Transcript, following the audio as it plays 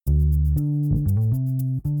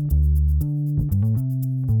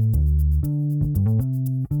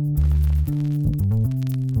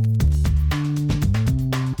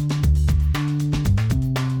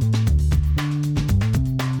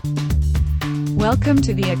Welcome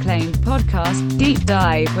to the acclaimed podcast, Deep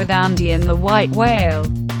Dive with Andy and the White Whale.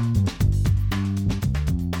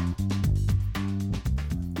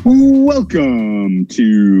 Welcome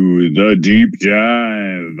to the Deep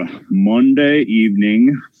Dive. Monday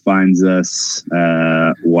evening finds us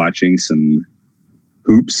watching some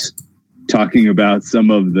hoops, talking about some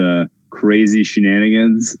of the crazy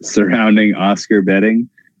shenanigans surrounding Oscar betting,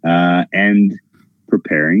 and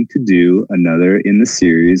preparing to do another in the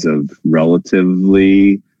series of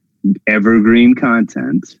relatively evergreen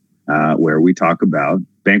content where we talk about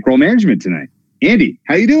bankroll management tonight. Andy,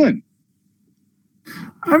 how you doing?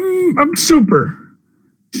 I'm super.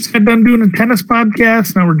 Just got done doing a tennis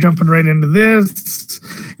podcast. Now we're jumping right into this,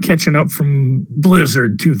 catching up from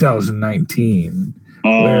Blizzard 2019.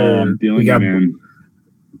 Oh, I'm feeling you, man.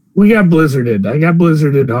 We got blizzarded. I got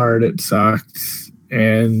blizzarded hard. It sucked.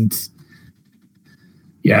 And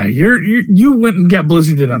yeah, you went and got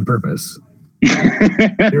blizzarded on purpose.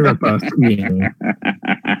 You're a bust.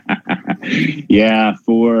 Yeah,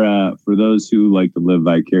 for those who like to live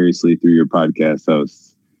vicariously through your podcast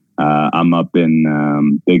hosts, I'm up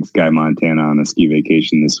in Big Sky, Montana on a ski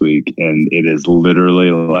vacation this week, and it is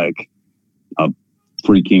literally like a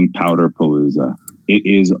freaking powder palooza. It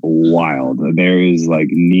is wild. There is like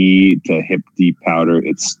knee to hip deep powder.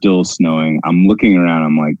 It's still snowing. I'm looking around.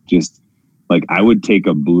 I'm like, just like I would take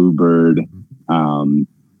a Bluebird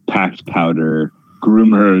packed powder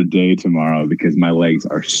groomer a day tomorrow because my legs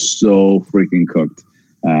are so freaking cooked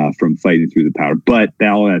from fighting through the powder. But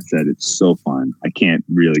all that said, it's so fun. I can't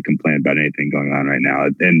really complain about anything going on right now.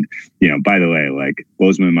 And, you know, by the way, like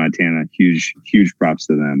Bozeman, Montana, huge props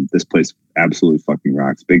to them. This place absolutely fucking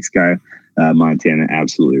rocks. Big Sky, Montana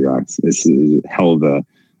absolutely rocks. This is a hell of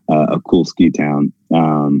a cool ski town.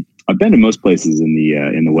 I've been to most places in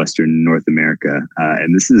the Western North America,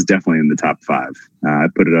 and this is definitely in the top 5. I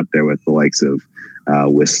put it up there with the likes of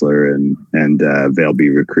Whistler and Vail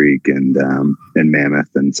Beaver Creek and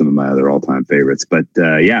Mammoth and some of my other all-time favorites. But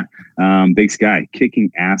Big Sky kicking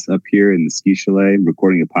ass up here in the ski chalet,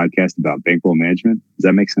 recording a podcast about bankroll management. Does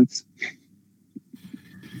that make sense?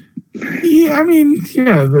 Yeah, I mean,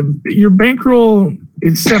 yeah, your bankroll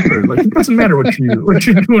is separate. Like, it doesn't matter what you're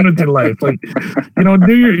doing with your life. Like, you know,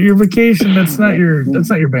 do your vacation. That's not your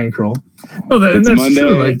bankroll. Oh, that's Monday,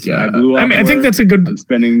 true. Like, I think that's a good. I'm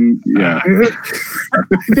spending. Yeah, I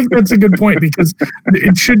think that's a good point because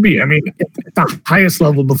it should be. I mean, at the highest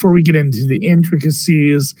level, before we get into the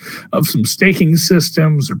intricacies of some staking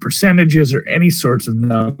systems or percentages or any sorts of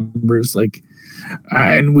numbers, like.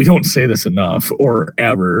 And we don't say this enough or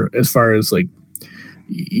ever as far as like,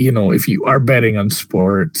 you know, if you are betting on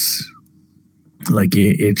sports, like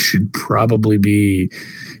it should probably be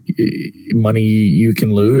money you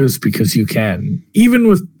can lose because you can. Even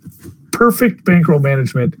with perfect bankroll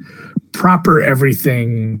management, proper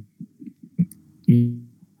everything,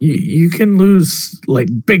 you can lose like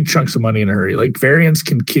big chunks of money in a hurry. Like variance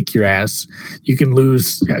can kick your ass. You can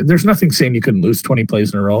lose. There's nothing saying you couldn't lose 20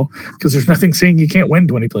 plays in a row because there's nothing saying you can't win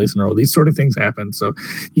 20 plays in a row. These sort of things happen. So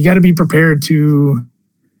you got to be prepared to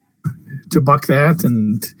buck that.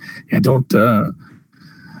 And yeah, don't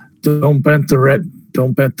bet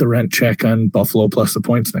the rent check on Buffalo plus the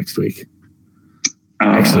points next week.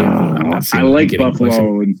 Actually, I like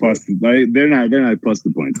Buffalo and plus. They're not plus the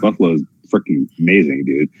points. Buffalo's freaking amazing,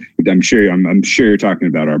 dude. I'm sure you're talking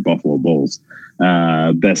about our Buffalo Bulls,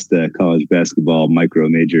 best college basketball micro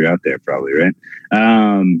major out there, probably, right?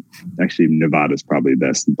 Actually, Nevada's probably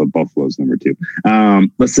best, but Buffalo's number 2.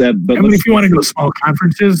 If you want to go to small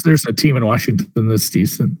conferences, there's a team in Washington that's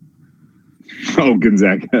decent. Oh,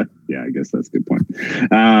 Gonzaga. Yeah, I guess that's a good point.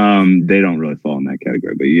 They don't really fall in that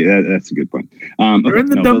category, but yeah, that's a good point. They're in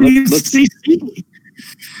the WCC.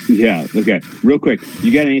 Yeah. Okay. Real quick,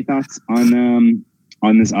 you got any thoughts on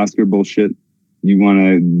this Oscar bullshit? You want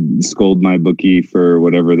to scold my bookie for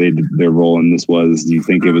whatever their role in this was? Do you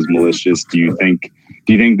think it was malicious? Do you think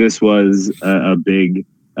this was a big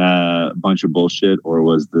bunch of bullshit, or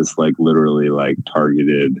was this like literally like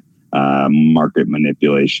targeted market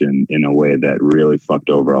manipulation in a way that really fucked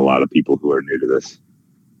over a lot of people who are new to this?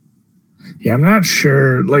 Yeah, I'm not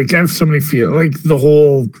sure. Like, I have so many like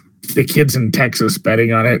the kids in Texas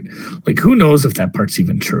betting on it. Like, who knows if that part's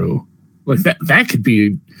even true? Like that could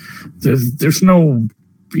be. There's no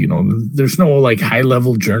like high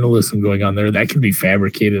level journalism going on there. That could be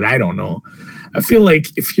fabricated. I don't know. I feel like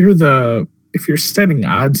if you're setting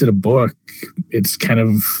odds at a book, it's kind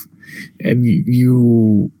of, and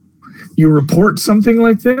you report something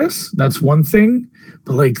like this, that's one thing.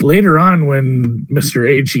 But like later on when Mr.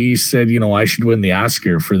 AG said, you know, I should win the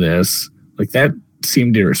Oscar for this, like that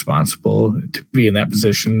seemed irresponsible to be in that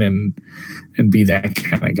position and be that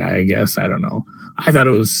kind of guy, I guess. I don't know. I thought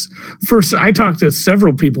it was first. I talked to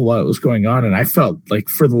several people while it was going on, and I felt like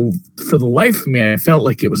for the life of me, I felt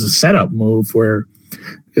like it was a setup move where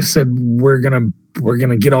it said we're gonna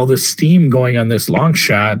get all this steam going on this long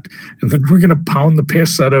shot, and then we're gonna pound the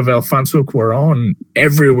piss out of Alfonso Cuarón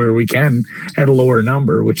everywhere we can at a lower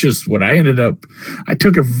number, which is what I ended up. I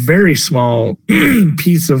took a very small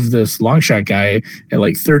piece of this long shot guy at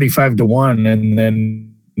like 35-1, and then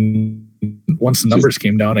once the numbers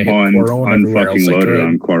came down, I hit Cuarón everywhere else I could.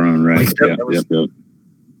 On Cuarón, right? Like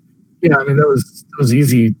yeah, I mean that was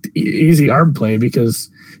easy arm play because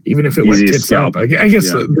even if it went tits up, I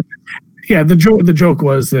guess. Yeah. The joke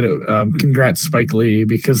was that congrats Spike Lee,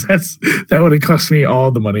 because that would have cost me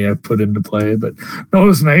all the money I put into play. But no, it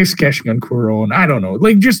was nice cashing on Cuarón. I don't know,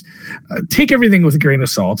 like just take everything with a grain of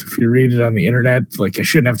salt. If you read it on the internet, like I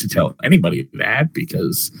shouldn't have to tell anybody that,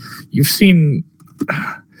 because you've seen.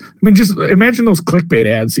 I mean, just imagine those clickbait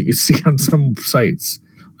ads that you see on some sites.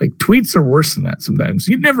 Like tweets are worse than that sometimes.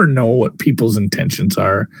 You never know what people's intentions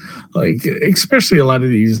are. Like, especially a lot of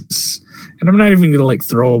these, and I'm not even going to like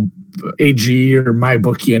throw AG or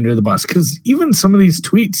MyBookie under the bus, because even some of these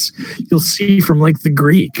tweets you'll see from like the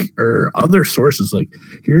Greek or other sources, like,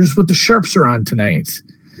 here's what the sharps are on tonight.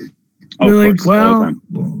 Like, well,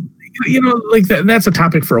 you know, like that's a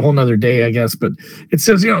topic for a whole nother day, I guess. But it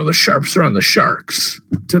says, you know, the sharps are on the Sharks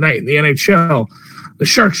tonight in the NHL. The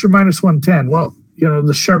Sharks are -110. Well, you know,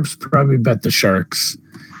 the sharps probably bet the Sharks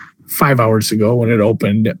 5 hours ago when it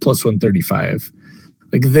opened at +135.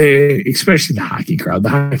 Like especially the hockey crowd. The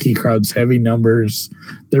hockey crowd's heavy numbers.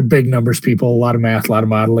 They're big numbers people, a lot of math, a lot of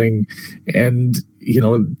modeling. And, you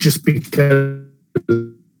know, just because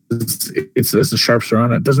it's the sharps are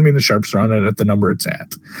on it doesn't mean the sharps are on it at the number it's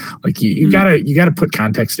at. Like you gotta put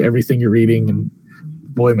context to everything you're reading. And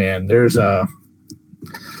boy, man, there's a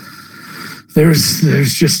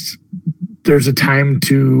time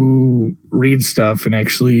to read stuff and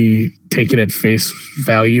actually take it at face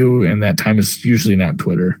value, and that time is usually not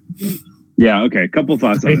Twitter. Yeah, okay. A couple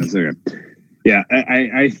thoughts on this. Okay. Yeah,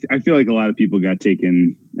 I feel like a lot of people got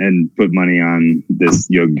taken and put money on this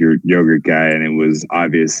yogurt guy, and it was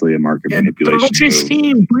obviously a market manipulation. Don't chase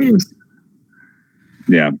team, please.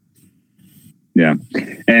 Yeah.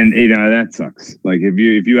 And you know, that sucks. Like if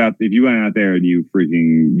you went out there and you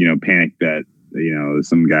freaking, you know, panic bet, you know,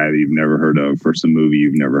 some guy that you've never heard of for some movie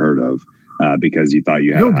you've never heard of, because you thought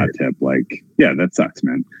you had a hot tip, like, yeah, that sucks,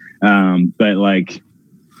 man. But like,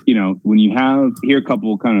 you know, when you have here a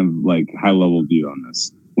couple kind of like high level view on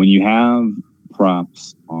this, when you have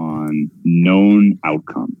props on known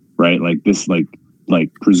outcome, right? Like this, like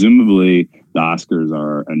presumably the Oscars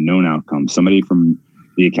are a known outcome. Somebody from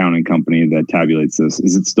the accounting company that tabulates this,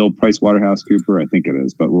 is it still PricewaterhouseCoopers? I think it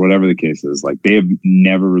is, but whatever the case is, like they have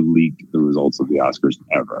never leaked the results of the Oscars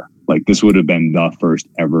ever. Like this would have been the first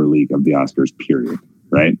ever leak of the Oscars, period.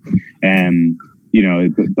 Right. And, you know,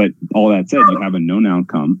 but all that said, you have a known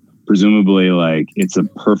outcome, presumably like it's a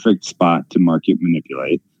perfect spot to market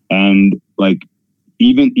manipulate. And like,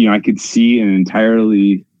 even, you know, I could see an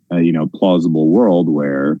entirely, you know, plausible world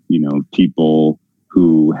where, you know, people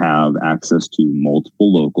who have access to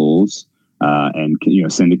multiple locals and, you know,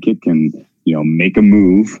 syndicate can, you know, make a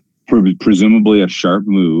move, presumably a sharp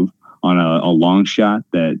move on a long shot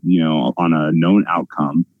that, you know, on a known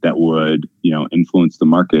outcome that would, you know, influence the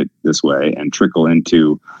market this way and trickle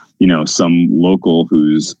into, you know, some local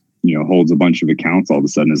who's, you know, holds a bunch of accounts all of a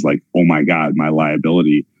sudden is like, oh my God, my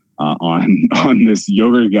liability on this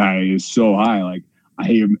yogurt guy is so high. Like I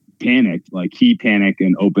am panicked, like he panicked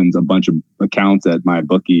and opens a bunch of accounts at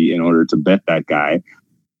MyBookie in order to bet that guy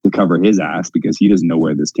to cover his ass because he doesn't know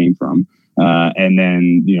where this came from. And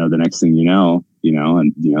then, you know, the next thing you know,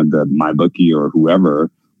 and, you know, the MyBookie or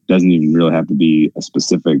whoever doesn't even really have to be a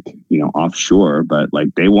specific, you know, offshore, but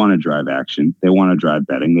like they want to drive action. They want to drive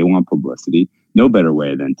betting. They want publicity. No better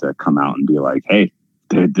way than to come out and be like, hey,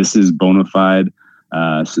 this is bona fide,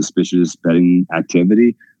 suspicious betting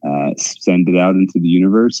activity. Send it out into the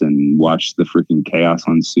universe and watch the freaking chaos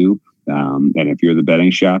ensue. And if you're the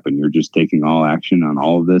betting shop and you're just taking all action on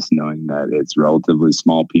all of this, knowing that it's relatively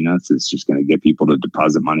small peanuts, it's just going to get people to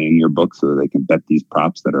deposit money in your book so that they can bet these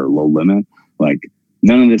props that are low limit. Like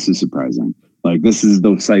none of this is surprising. Like this is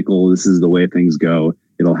the cycle. This is the way things go.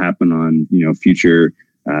 It'll happen on, you know, future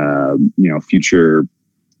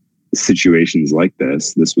situations like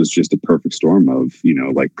this. This was just a perfect storm of, you know,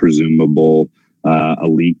 like presumable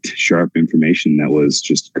leaked sharp information that was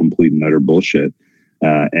just complete and utter bullshit.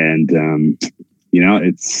 And you know,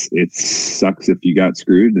 it sucks if you got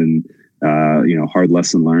screwed, and hard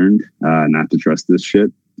lesson learned, not to trust this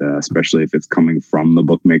shit, especially if it's coming from the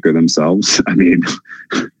bookmaker themselves. I mean,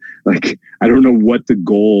 like, I don't know what the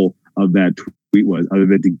goal of that tweet was, other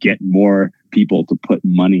than to get more people to put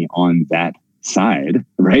money on that side,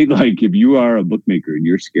 right? Like, if you are a bookmaker and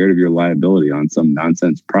you're scared of your liability on some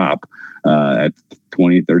nonsense prop at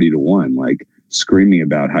 20, 30 to 1, like, screaming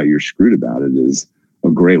about how you're screwed about it is a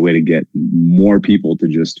great way to get more people to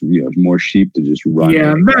just, more sheep to just run.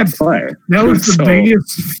 Yeah, that was the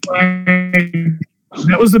biggest flag.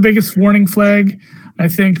 That was the biggest warning flag, I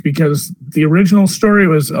think, because the original story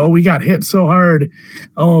was, we got hit so hard.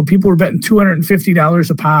 Oh, people were betting $250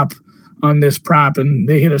 a pop on this prop, and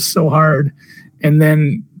they hit us so hard. And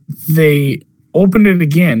then they opened it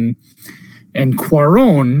again, and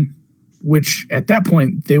Quaron, which at that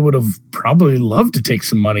point they would have probably loved to take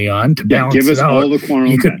some money on to balance give us it out. all the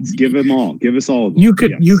Quaron bets. Give them all. Give us all of them. You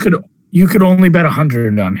could only bet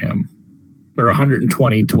 100 on him, or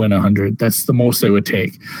 120 to win 100. That's the most they would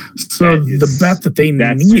take. So the bet that they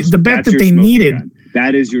needed. Gun.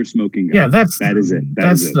 That is your smoking gun. Yeah, that is it.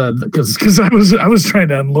 Because I was trying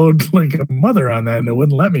to unload like a mother on that, and it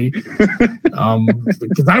wouldn't let me.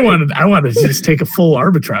 Because I wanted to just take a full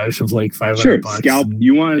arbitrage of like $500. Sure, scalp.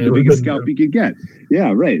 You wanted the biggest scalp you could get.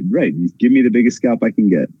 Yeah, right. Give me the biggest scalp I can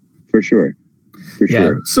get, for sure.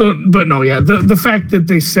 Sure. So, but no, the fact that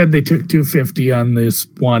they said they took 250 on this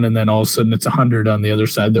one, and then all of a sudden it's 100 on the other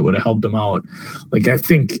side, that would have helped them out. Like, I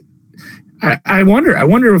think. I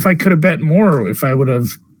wonder if I could have bet more, if I would have,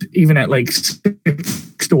 even at like 6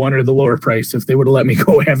 to 1 or the lower price, if they would have let me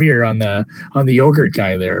go heavier on the yogurt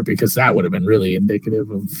guy there, because that would have been really indicative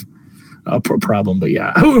of a problem. But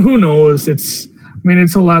yeah, who knows? It's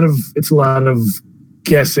a lot of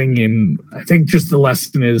guessing, and I think just the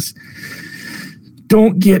lesson is,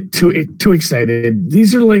 don't get too excited.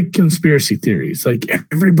 These are like conspiracy theories. Like,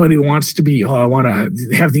 everybody wants to be, I want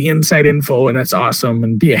to have the inside info, and that's awesome,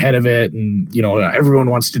 and be ahead of it. And everyone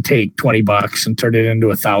wants to take $20 and turn it into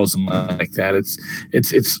 1,000 like that.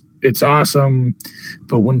 It's awesome,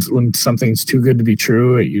 but when something's too good to be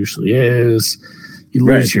true, it usually is. You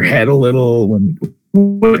lose your head a little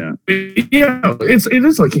it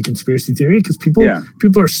is like a conspiracy theory, because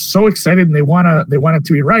people are so excited, and they want it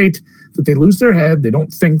to be right, that they lose their head. They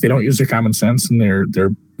don't think, they don't use their common sense, and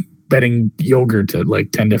they're betting yogurt at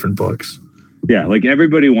like 10 different books. Yeah, like,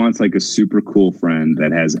 everybody wants like a super cool friend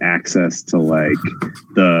that has access to like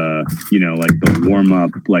the the warm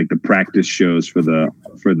up, like the practice shows for the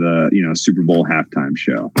Super Bowl halftime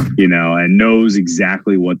show, and knows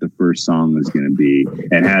exactly what the first song is going to be,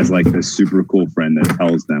 and has like this super cool friend that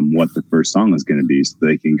tells them what the first song is going to be, so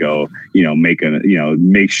they can go, make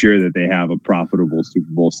sure that they have a profitable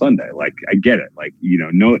Super Bowl Sunday. Like, I get it. Like,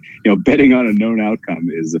 betting on a known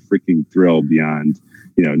outcome is a freaking thrill beyond.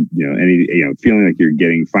 Feeling like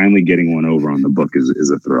you're finally getting one over on the book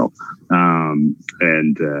is a thrill.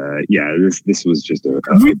 This was just a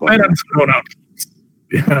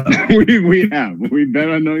we have. We've bet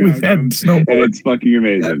on knowing outcomes, and it's fucking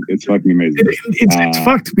amazing. It's fucking amazing. It's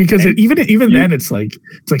fucked, because even then it's like,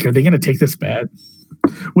 are they going to take this bet?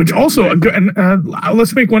 Which also,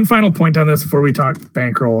 let's make one final point on this before we talk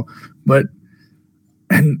bankroll. But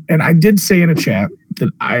and I did say in a chat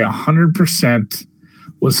that I 100%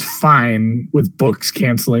 was fine with books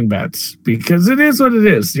canceling bets, because it is what it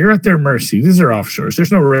is. You're at their mercy. These are offshores.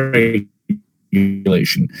 There's no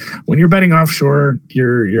regulation. When you're betting offshore,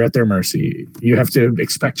 you're at their mercy. You have to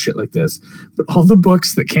expect shit like this. But all the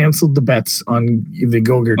books that canceled the bets on the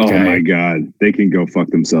Gogurt guy, oh my god, they can go fuck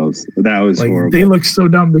themselves. That was like, horrible. They look so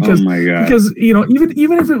dumb, because, oh my god, because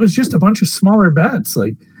even if it was just a bunch of smaller bets,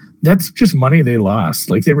 like, that's just money they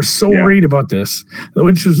lost. Like, they were so worried about this,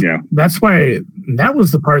 which was that's why that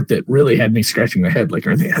was the part that really had me scratching my head. Like,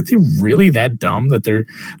 are they really that dumb that they're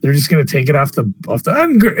just going to take it off the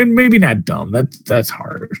and maybe not dumb. That's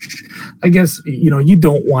harsh. I guess you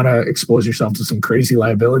don't want to expose yourself to some crazy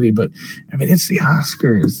liability, but I mean, it's the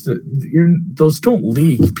Oscars. Those don't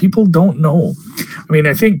leak. People don't know. I mean,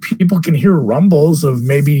 I think people can hear rumbles of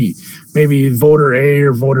maybe voter A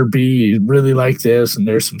or voter B really like this, and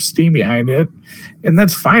there's some steam behind it, and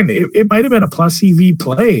that's fine. It might have been a plus EV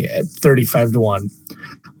play at 35 to 1.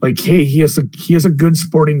 Like, hey, he has a good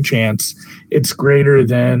sporting chance. It's greater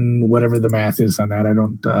than whatever the math is on that. I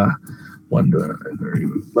don't wonder.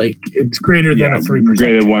 Like, it's greater than a 3%.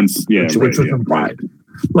 Greater than 1, which was implied.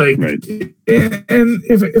 Like, and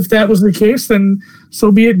if that was the case, then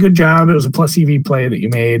so be it. Good job. It was a plus EV play that you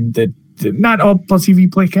made. That not all plus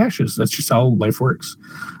EV play cashes. That's just how life works.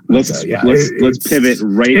 Let's pivot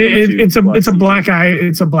right. It's a black eye.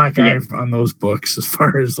 It's a black eye on those books, as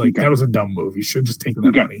far as like that was a dumb move. You should just take that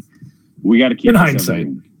money. We got to keep in this hindsight.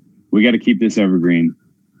 evergreen. We got to keep this evergreen.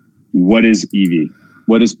 What is EV?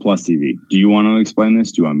 What is plus EV? Do you want to explain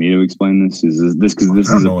this? Do you want me to explain this? Is this because this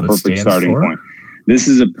is a perfect starting point? This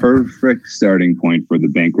is a perfect starting point for the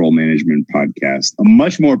Bankroll Management Podcast. A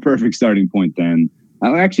much more perfect starting point than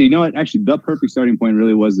actually, you know what? Actually, the perfect starting point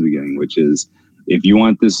really was the beginning, which is if you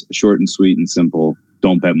want this short and sweet and simple,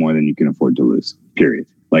 don't bet more than you can afford to lose. Period.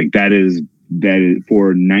 Like that is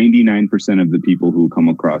for 99% of the people who come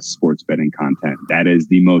across sports betting content. That is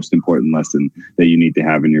the most important lesson that you need to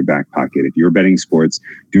have in your back pocket. If you're betting sports,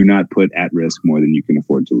 do not put at risk more than you can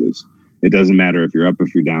afford to lose. It doesn't matter if you're up,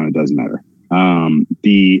 if you're down. It doesn't matter. That's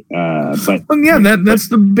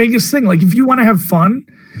the biggest thing. Like if you want to have fun,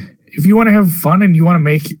 and you want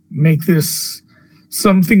to make this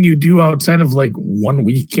something you do outside of like one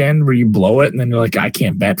weekend where you blow it and then you're like, I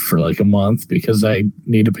can't bet for like a month because I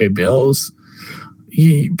need to pay bills.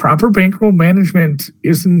 Proper bankroll management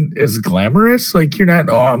isn't as glamorous. Like you're not,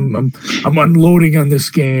 I'm unloading on this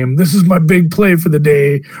game. This is my big play for the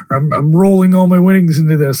day. Or I'm rolling all my winnings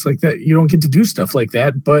into this. Like that, you don't get to do stuff like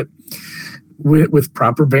that. But with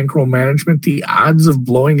proper bankroll management, the odds of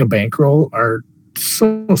blowing a bankroll are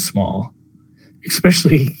so small.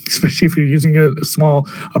 Especially if you're using a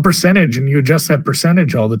percentage and you adjust that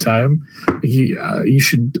percentage all the time, you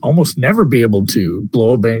should almost never be able to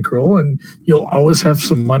blow a bankroll, and you'll always have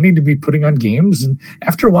some money to be putting on games. And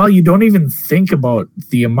after a while, you don't even think about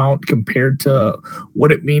the amount compared to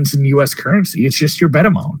what it means in U.S. currency. It's just your bet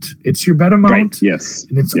amount. It's your bet amount. Right. Yes.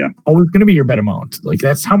 And it's always going to be your bet amount. Like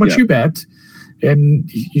that's how much you bet. And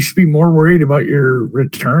you should be more worried about your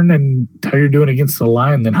return and how you're doing against the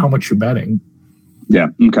line than how much you're betting. Yeah.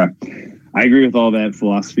 Okay. I agree with all that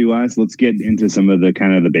philosophy wise. Let's get into some of the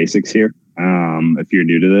kind of the basics here. If you're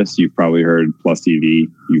new to this, you've probably heard plus EV.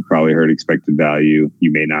 You've probably heard expected value.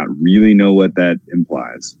 You may not really know what that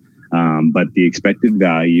implies. But the expected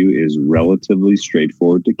value is relatively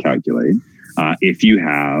straightforward to calculate. If you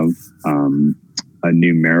have a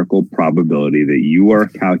numerical probability that you are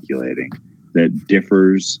calculating that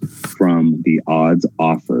differs from the odds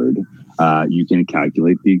offered, you can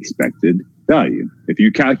calculate the expected value. If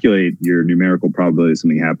you calculate your numerical probability of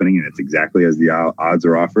something happening and it's exactly as the odds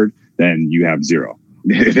are offered, then you have zero.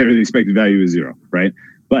 The expected value is zero, right?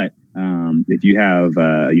 But if you have,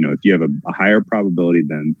 if you have a higher probability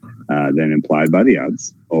than implied by the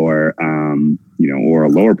odds, or or a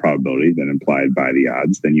lower probability than implied by the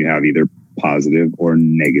odds, then you have either positive or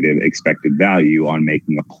negative expected value on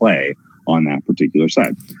making a play on that particular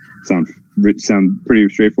side. Sound pretty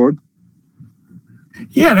straightforward?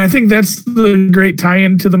 Yeah, and I think that's the great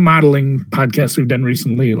tie-in to the modeling podcast we've done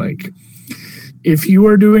recently. Like, if you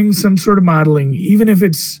are doing some sort of modeling, even if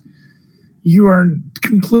you are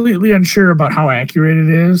completely unsure about how accurate it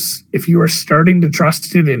is, if you are starting to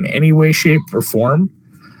trust it in any way, shape, or form,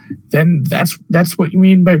 then that's what you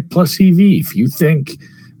mean by plus EV. If you think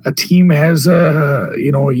a team has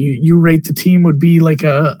you rate the team would be like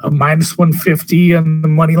a minus 150 on the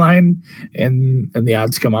money line, and the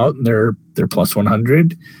odds come out and they're plus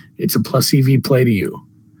 100. It's a plus EV play to you.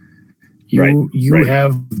 You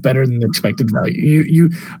have better than the expected value.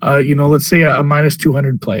 Let's say a minus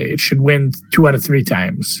 200 play. It should win 2 out of 3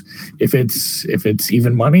 times. If it's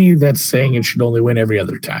even money, that's saying it should only win every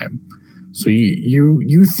other time. So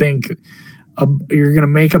you think you're going to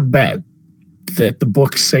make a bet that the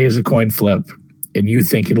books say is a coin flip, and you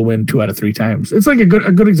think it'll win 2 out of 3 times. It's like a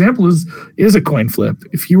good example is a coin flip.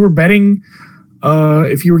 If you were betting,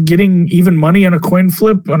 if you were getting even money on a coin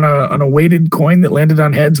flip on a weighted coin that landed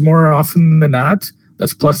on heads more often than not,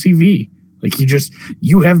 that's plus EV. Like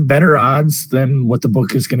you have better odds than what the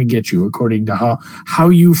book is going to get you according to how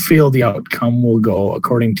you feel the outcome will go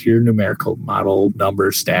according to your numerical model,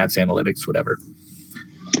 numbers, stats, analytics, whatever.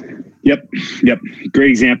 Yep. Great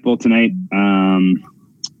example tonight.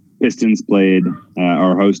 Pistons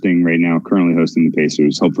are hosting right now, currently hosting the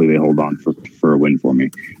Pacers. Hopefully they hold on for a win for me.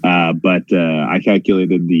 But I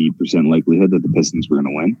calculated the percent likelihood that the Pistons were going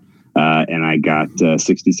to win, and I got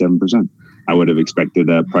 67%. I would have expected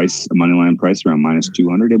a money line price around minus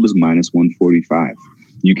 200. It was minus 145.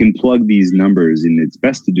 You can plug these numbers, and it's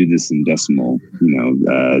best to do this in decimal,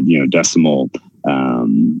 decimal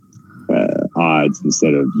odds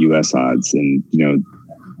instead of U.S. odds. And,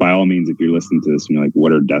 by all means, if you're listening to this and you're like,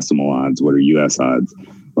 what are decimal odds? What are U.S. odds?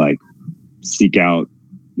 Like, seek out,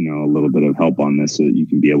 a little bit of help on this so that you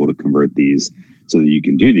can be able to convert these so that you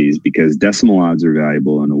can do these, because decimal odds are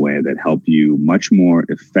valuable in a way that help you much more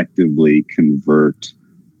effectively convert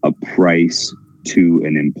a price to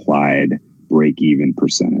an implied break-even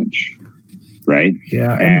percentage, right?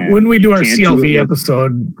 Yeah, and when we do our you can't do CLV it with-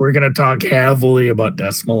 episode, we're going to talk heavily about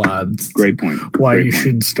decimal odds. Great point. Why Great you point.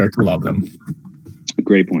 should start to love them.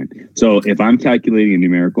 Great point. So if I'm calculating a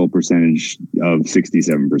numerical percentage of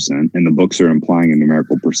 67% and the books are implying a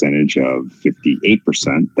numerical percentage of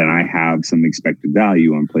 58%, then I have some expected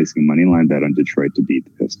value on placing a money line bet on Detroit to beat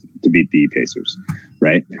the Pacers,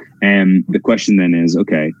 right? And the question then is,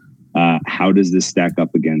 okay, how does this stack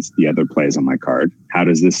up against the other plays on my card? How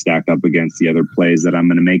does this stack up against the other plays that I'm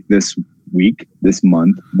going to make this week, this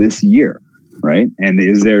month, this year, right? And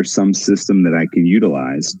is there some system that I can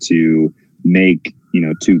utilize to make,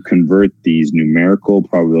 to convert these numerical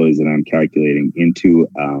probabilities that I'm calculating into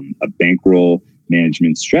a bankroll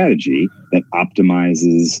management strategy that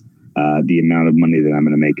optimizes the amount of money that I'm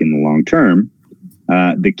going to make in the long term?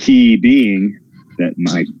 The key being that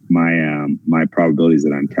my probabilities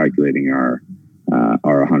that I'm calculating are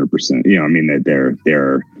 100%. That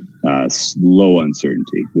they're low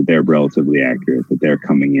uncertainty, that they're relatively accurate, that they're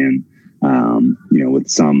coming in, with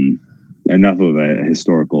some enough of a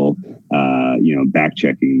historical, back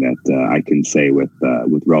checking that I can say with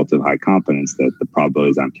relative high confidence that the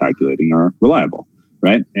probabilities I'm calculating are reliable,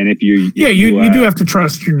 right? And if you do have to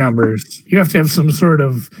trust your numbers. You have to have some sort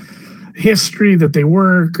of history that they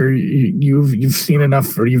work, or you've seen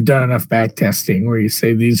enough, or you've done enough back testing where you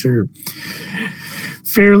say these are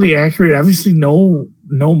fairly accurate. Obviously, no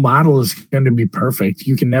model is going to be perfect.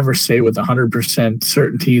 You can never say with 100%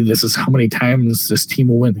 certainty this is how many times this team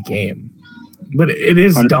will win the game. But it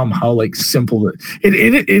is dumb how simple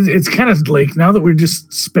it's kind of like, now that we're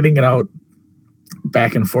just spitting it out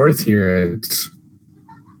back and forth here,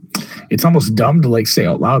 it's almost dumb to say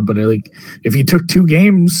out loud. But if you took two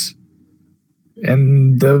games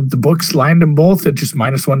and the books lined them both at just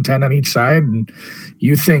 -110 on each side, and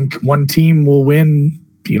you think one team will win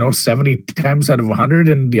 70 times out of 100,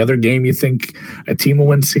 and the other game you think a team will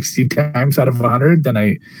win 60 times out of 100, then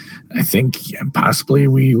I think possibly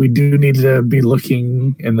we do need to be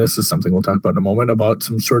looking, and this is something we'll talk about in a moment, about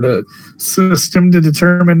some sort of system to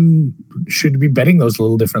determine should be betting those a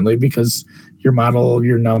little differently, because your model,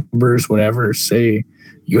 your numbers, whatever, say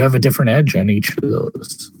you have a different edge on each of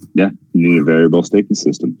those. Yeah, you need a variable staking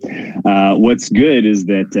system. What's good is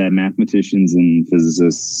that mathematicians and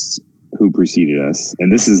physicists who preceded us,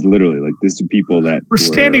 and this is literally this are people that we're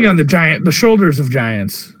standing on the shoulders of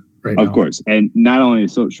giants right now. Of course, and not only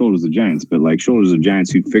shoulders of giants, but shoulders of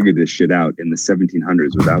giants who figured this shit out in the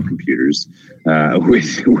 1700s without computers,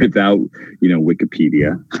 without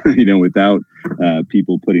Wikipedia, without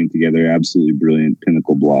people putting together absolutely brilliant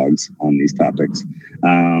pinnacle blogs on these topics.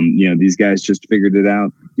 These guys just figured it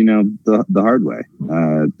out, the hard way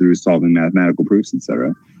through solving mathematical proofs,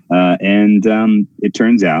 etc. And it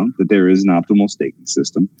turns out that there is an optimal staking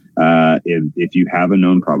system. If you have a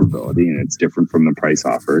known probability and it's different from the price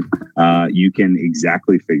offered, you can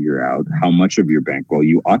exactly figure out how much of your bankroll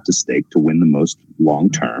you ought to stake to win the most long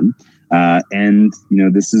term. And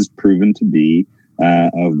this is proven to be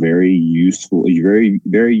a very useful, very,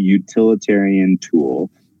 very utilitarian tool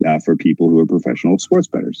for people who are professional sports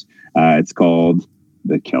bettors. It's called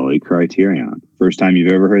the Kelly Criterion. First time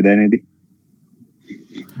you've ever heard that, Andy?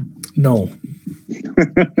 No.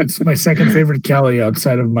 It's my second favorite Kelly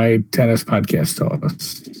outside of my tennis podcast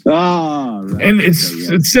host. Oh, right. And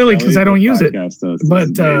it's silly because I don't use it. But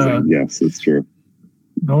yes, it's true.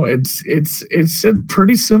 No, it's a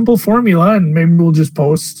pretty simple formula, and maybe we'll just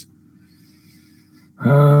post.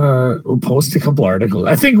 We'll post a couple articles.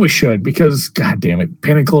 I think we should, because God damn it,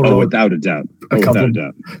 Pinnacle wrote without a doubt.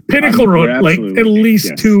 Pinnacle wrote at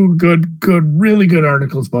least two really good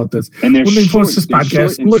articles about this. And when they post this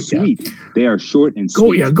podcast, look, sweet. They are short and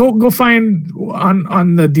sweet. Go find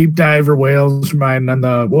on the deep dive or Wales mine on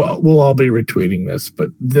the. We'll all be retweeting this, but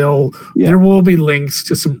there will be links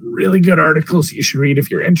to some really good articles you should read if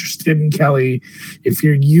you're interested in Kelly. If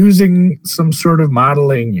you're using some sort of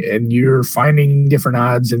modeling and you're finding different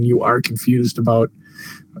odds and you are confused about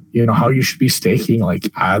how you should be staking,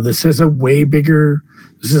 this is a way bigger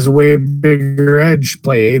edge,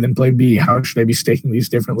 play A than play B. How should I be staking these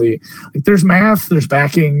differently? There's math, there's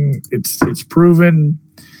backing, it's proven.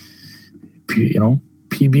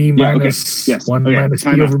 PB minus one minus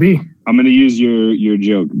P over B. I'm going to use your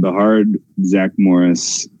joke, the hard Zach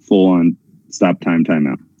Morris full on stop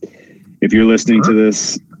timeout. If you're listening to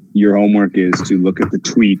this, your homework is to look at the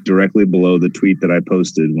tweet directly below the tweet that I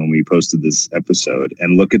posted when we posted this episode,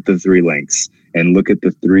 and look at the three links, and look at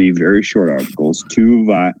the three very short articles, two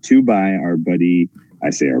by our buddy. I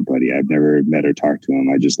say our buddy. I've never met or talked to him.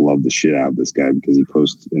 I just love the shit out of this guy because he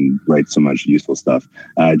posts and writes so much useful stuff.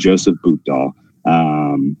 Joseph Buchdahl,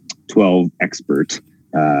 12 expert,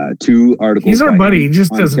 2 articles. He's our buddy. He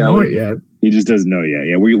just doesn't know it yet. He just doesn't know yet.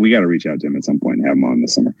 Yeah, we got to reach out to him at some point and have him on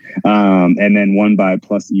this summer. And then one by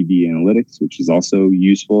Plus EV Analytics, which is also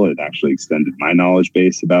useful. It actually extended my knowledge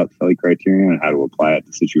base about Kelly criterion and how to apply it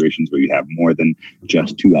to situations where you have more than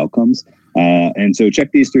just 2 outcomes. And so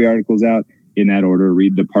check these 3 articles out in that order.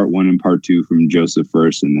 Read the part 1 and part 2 from Joseph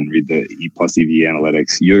first, and then read the Plus EV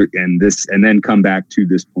Analytics. And then come back to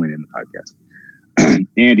this point in the podcast.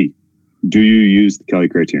 Andy, do you use the Kelly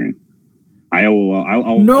criterion?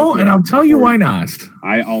 I'll tell you why not.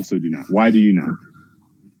 I also do not. Why do you not?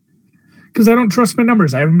 Because I don't trust my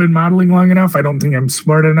numbers. I haven't been modeling long enough. I don't think I'm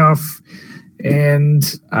smart enough. And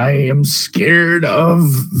I am scared of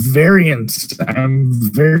variance. I'm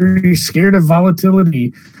very scared of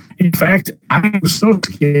volatility. In fact, I'm so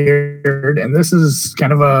scared, and this is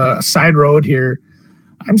kind of a side road here.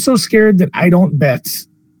 I'm so scared that I don't bet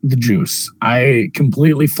the juice. I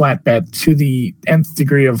completely flat bet to the nth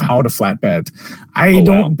degree of how to flat bet. I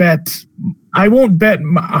won't bet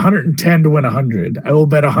 110 to win 100. I will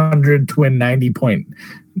bet 100 to win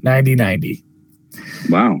 90.90.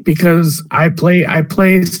 Wow. Because I play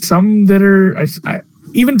some that are I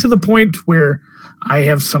even to the point where I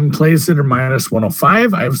have some plays that are minus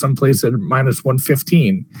 105. I have some plays that are minus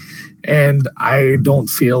 115. And I don't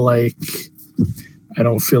feel like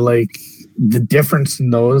the difference in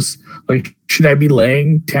those, like, should I be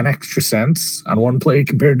laying 10 extra cents on one play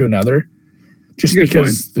compared to another? Just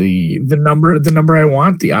because the number I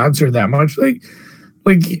want, the odds are that much. Like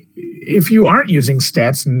if you aren't using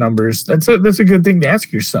stats and numbers, that's a good thing to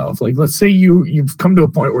ask yourself. Like, let's say you've come to a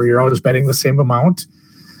point where you're always betting the same amount.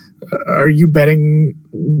 Are you betting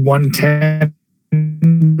 110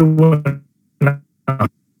 to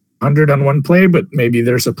 100 on one play, but maybe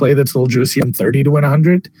there's a play that's a little juicy on 30 to win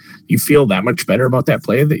 100? You feel that much better about that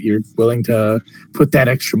play that you're willing to put that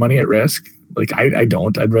extra money at risk? Like, I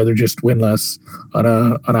don't. I'd rather just win less on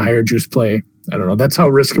a higher juice play. I don't know. That's how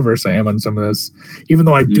risk averse I am on some of this, even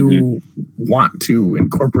though I do want to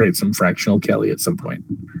incorporate some fractional Kelly at some point.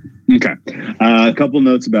 Okay. A couple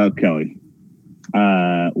notes about Kelly.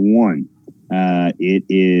 One, it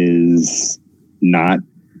is not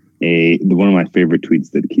one of my favorite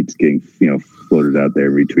tweets that keeps getting floated out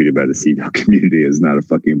there, retweeted by the CVAL community, is not a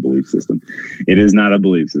fucking belief system. It is not a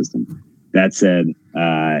belief system. That said,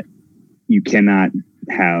 you cannot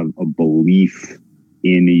have a belief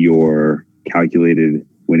in your calculated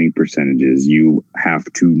winning percentages. You have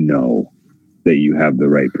to know that you have the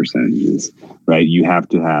right percentages, right? You have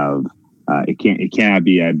to have, it cannot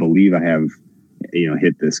be, I believe I have,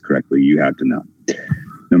 hit this correctly. You have to know.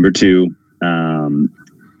 Number 2,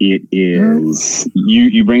 it is,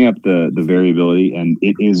 you bring up the variability, and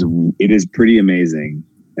it is pretty amazing.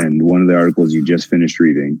 And one of the articles you just finished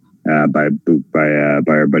reading, by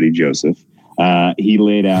our buddy Joseph, he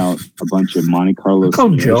laid out a bunch of Monte Carlo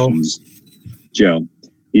simulations. Joe.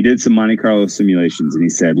 He did some Monte Carlo simulations, and he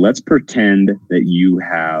said, let's pretend that you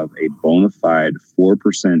have a bona fide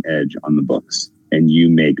 4% edge on the books and you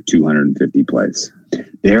make 250 plays.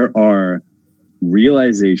 There are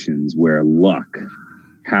realizations where luck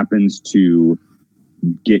happens to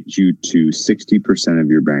get you to 60% of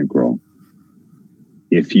your bankroll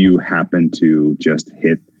if you happen to just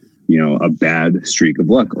hit a bad streak of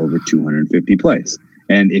luck over 250 plays.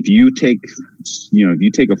 And if you take a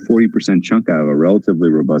 40% chunk out of a relatively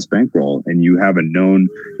robust bankroll, and you have a known,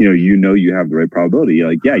 you have the right probability, you're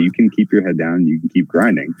like, yeah, you can keep your head down, you can keep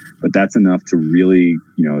grinding, but that's enough to really,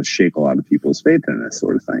 shake a lot of people's faith in this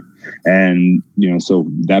sort of thing. And, so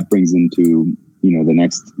that brings into,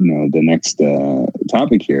 the next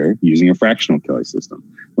topic here, using a fractional Kelly system.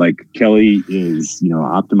 Like, Kelly is,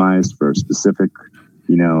 optimized for a specific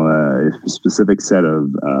set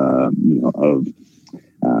of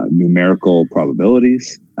numerical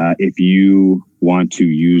probabilities. If you want to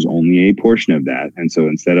use only a portion of that, and so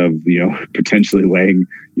instead of potentially laying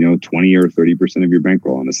 20 or 30% of your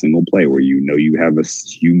bankroll on a single play where you have a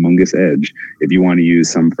humongous edge, if you want to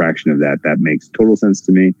use some fraction of that, that makes total sense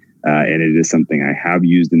to me. And it is something I have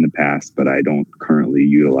used in the past, but I don't currently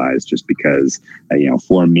utilize, just because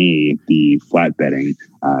for me, the flat betting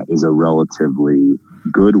is a relatively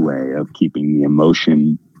good way of keeping the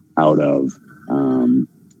emotion out of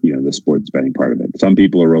the sports betting part of it. Some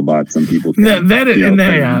people are robots, some people can't, that is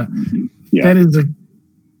a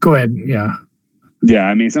go ahead. Yeah,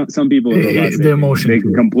 I mean, some people are robots. The emotion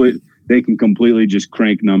they can completely just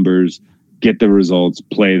crank numbers, get the results,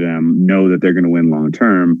 play them, know that they're going to win long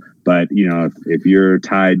term. But if you're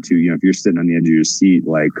tied to, if you're sitting on the edge of your seat,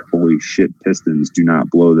 like, holy shit, Pistons, do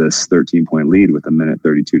not blow this 13-point lead with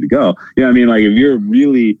 1:32 to go. Like, if you're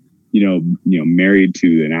really, married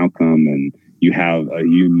to an outcome, and you have a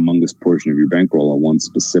humongous portion of your bankroll on one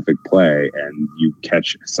specific play, and you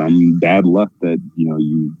catch some bad luck that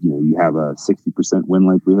you have a 60% win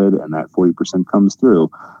likelihood, and that 40% comes through.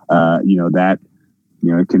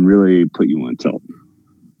 It can really put you on tilt.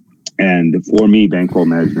 And for me, bankroll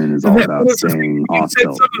management is all about staying off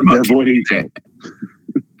tilt, avoiding tilt.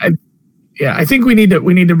 I think we need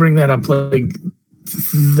to bring that up. Like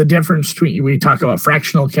the difference between, we talk about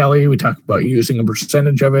fractional Kelly, we talk about using a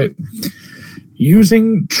percentage of it.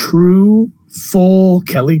 Using true full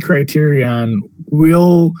Kelly criterion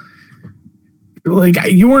will, like,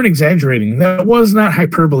 you weren't exaggerating. That was not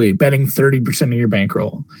hyperbole, betting 30% of your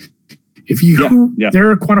bankroll. If you, there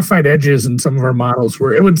are quantified edges in some of our models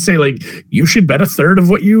where it would say, like, you should bet a third of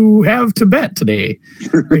what you have to bet today.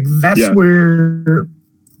 Like, that's where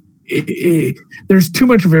there's too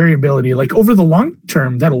much variability. Like, over the long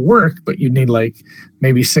term, that'll work, but you need, like,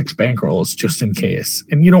 maybe 6 bankrolls just in case.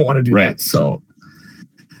 And you don't want to do that. So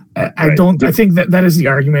I think that is the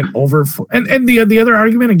argument over. And the other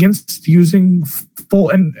argument against using full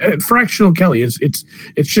and fractional Kelly is it's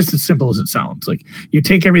just as simple as it sounds. Like, you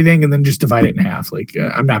take everything and then just divide it in half. Like,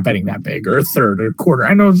 I'm not betting that big, or a third, or a quarter.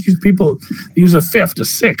 I know these people use a fifth, a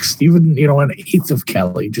sixth, even an eighth of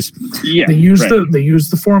Kelly. Just they use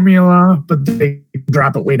the formula, but they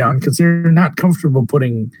drop it way down because they're not comfortable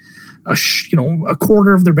putting a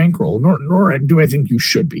quarter of their bankroll. Nor do I think you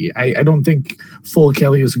should be. I don't think full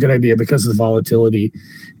Kelly is a good idea because of the volatility.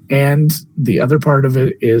 And the other part of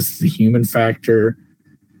it is the human factor.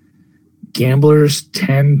 Gamblers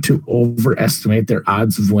tend to overestimate their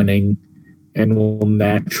odds of winning and will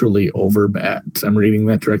naturally overbet. I'm reading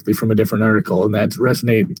that directly from a different article, and that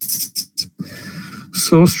resonates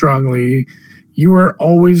so strongly. You are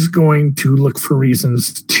always going to look for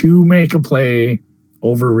reasons to make a play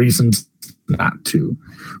over reasons not to.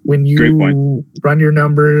 When you run your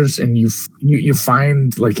numbers and you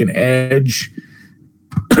find like an edge,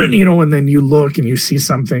 and then you look and you see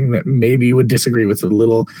something that maybe you would disagree with a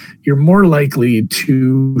little, you're more likely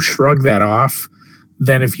to shrug that off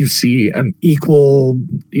than if you see an equal,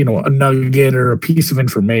 a nugget or a piece of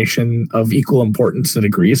information of equal importance that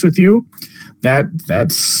agrees with you.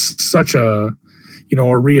 That's such a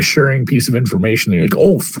reassuring piece of information. You're like,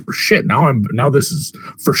 oh, for shit, now this is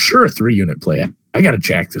for sure a 3-unit play. I got to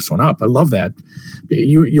jack this one up. I love that.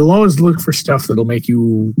 You'll always look for stuff that'll make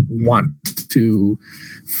you want to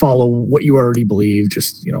follow what you already believe.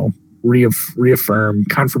 Just, reaffirm,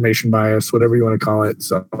 confirmation bias, whatever you want to call it.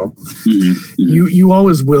 So you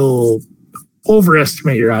always will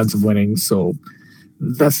overestimate your odds of winning. So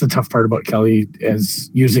that's the tough part about Kelly, as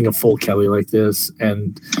using a full Kelly like this.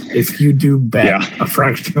 And if you do bet a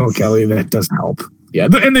fractional Kelly, that does help. Yeah,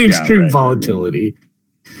 and the extreme volatility.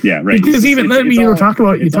 Yeah, right. Because talk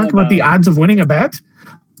about the odds of winning a bet.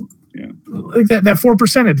 Yeah, like that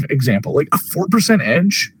 4% example, like a 4%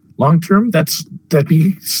 edge long term. That'd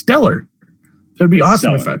be stellar. That'd be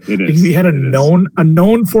awesome if you had a known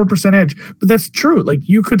 4% edge. But that's true. Like,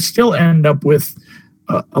 you could still end up with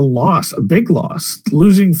a loss, a big loss,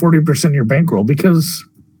 losing 40% of your bankroll, because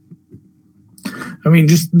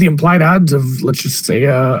just the implied odds of, let's just say,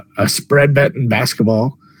 a spread bet in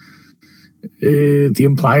basketball, the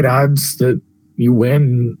implied odds that you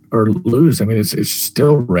win or lose, it's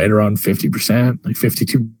still right around 50%. Like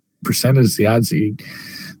 52% is the odds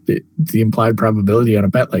the implied probability on a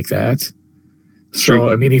bet like that.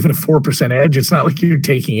 So, even a 4% edge, it's not like you're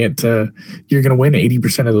taking it to, you're going to win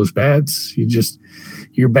 80% of those bets.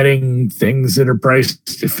 You're betting things that are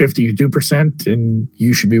priced at 52%, and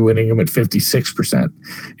you should be winning them at 56%.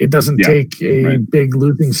 It doesn't take a big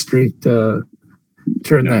losing streak to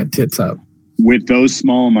turn that tits up. With those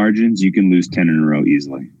small margins, you can lose 10 in a row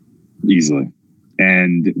easily.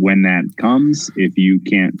 And when that comes, if you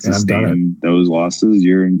can't sustain those losses,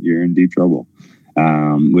 you're in deep trouble.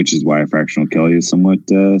 Which is why a fractional Kelly is somewhat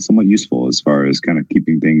useful as far as kind of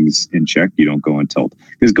keeping things in check. You don't go on tilt,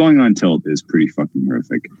 because going on tilt is pretty fucking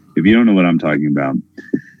horrific. If you don't know what I'm talking about,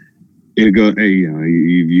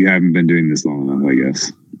 you haven't been doing this long enough, I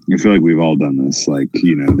guess. I feel like we've all done this. Like,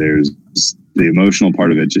 there's the emotional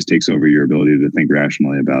part of it just takes over your ability to think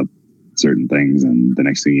rationally about certain things, and the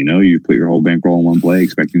next thing you know, you put your whole bankroll in one play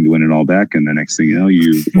expecting to win it all back, and the next thing you know,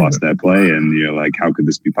 you've lost that play, and you're like, how could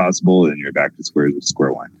this be possible? And you're back to square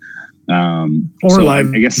one.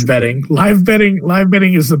 Live betting. Live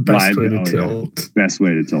betting is the best way to tilt. Best way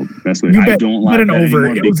to tilt. I don't live bet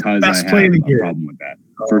anymore because I have a problem with that.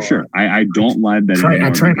 For sure. I don't live bet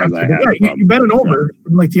anymore because I have a problem. You bet an over,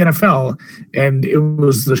 like the NFL, and it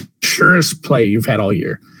was the surest play you've had all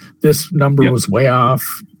year. This number was way off.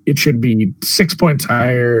 It should be 6 points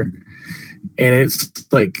higher. and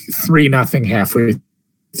it's like 3-0 halfway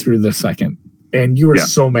through the second. And you are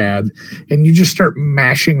so mad, and you just start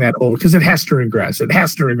mashing that over because it has to regress. It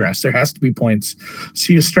has to regress. There has to be points.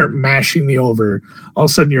 So you start mashing the over. All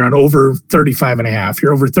of a sudden, you're on over 35.5.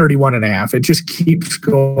 You're over 31.5. It just keeps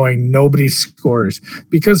going. Nobody scores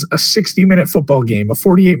because a 60-minute football game, a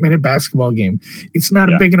 48-minute basketball game, it's not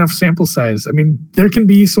a big enough sample size. I mean, there can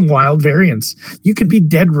be some wild variance. You could be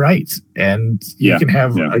dead right, and you can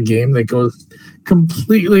have a game that goes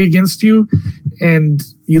completely against you, and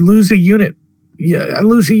you lose a unit. Yeah, I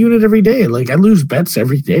lose a unit every day. Like I lose bets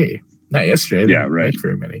every day. Not yesterday. I didn't make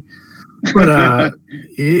very many. But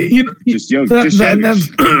just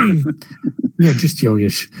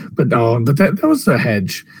Yogish. But no, but that was the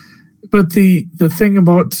hedge. But the thing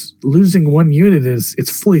about losing one unit is it's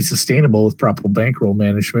fully sustainable with proper bankroll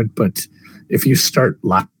management. But if you start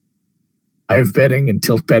live betting and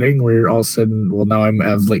tilt betting, where all of a sudden, well, now I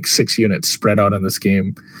have like 6 units spread out on this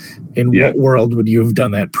game. In what world would you have done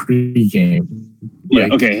that pre-game?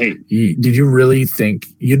 Like, okay. Hey, did you really think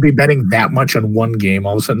you'd be betting that much on one game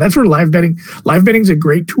all of a sudden? That's where live betting is a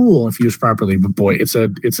great tool if used properly. But boy, it's a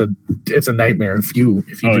nightmare if you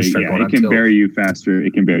just start going on it can bury you faster.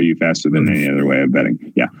 It can bury you faster than any other way of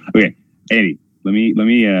betting. Yeah. Okay, Andy, let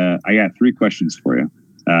me. I got 3 questions for you,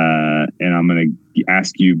 and I'm gonna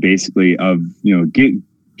ask you basically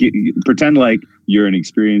pretend like you're an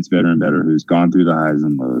experienced veteran bettor who's gone through the highs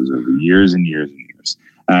and lows over years and years and years.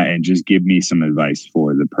 And just give me some advice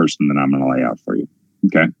for the person that I'm going to lay out for you.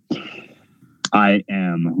 Okay. I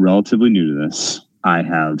am relatively new to this. I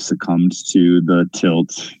have succumbed to the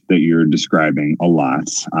tilt that you're describing a lot.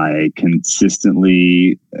 I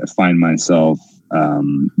consistently find myself,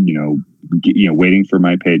 waiting for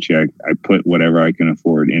my paycheck. I put whatever I can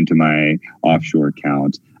afford into my offshore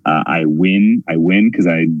account. I win because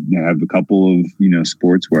I have a couple of,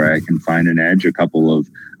 sports where I can find an edge, a couple of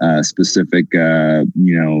specific,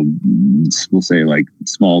 we'll say like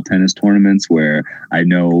small tennis tournaments where I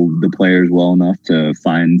know the players well enough to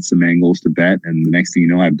find some angles to bet. And the next thing you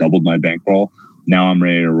know, I've doubled my bankroll. Now I'm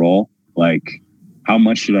ready to roll. Like, how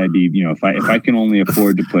much should I be, if I can only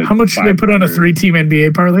afford to put, how much should I put on a 3-team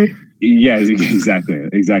NBA parlay? Yeah, exactly.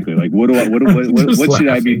 Like, what should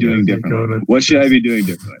I be doing differently? What should I be doing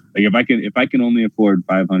differently? Like, if I can only afford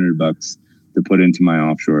 $500 to put into my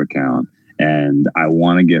offshore account, and I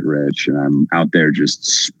want to get rich, and I'm out there just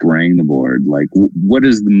spraying the board, like, what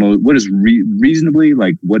is the most? What is reasonably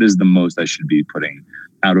like? What is the most I should be putting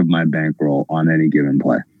out of my bankroll on any given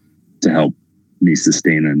play to help me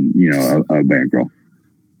sustain a bankroll?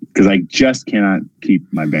 Because I just cannot keep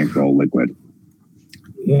my bankroll liquid.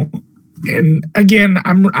 Yeah. And again,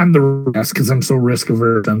 I'm the risk because I'm so risk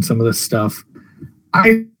averse on some of this stuff.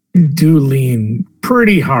 I do lean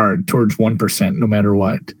pretty hard towards 1%, no matter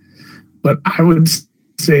what. But I would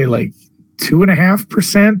say like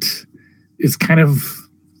 2.5% is kind of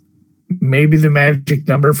maybe the magic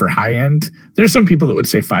number for high end. There's some people that would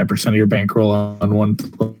say 5% of your bankroll on one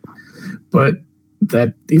play, but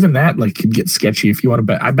that like could get sketchy if you want to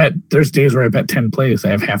bet. I bet there's days where I bet 10 plays. I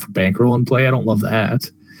have half a bankroll in play. I don't love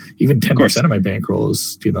that. Even 10% of my bankroll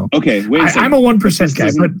is, Okay, wait a second. I'm a 1%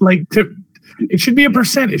 guy, but like it should be a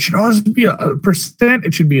percent. It should always be a percent.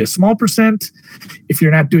 It should be a small percent. If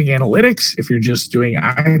you're not doing analytics, if you're just doing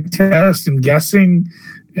eye test and guessing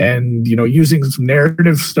and, using some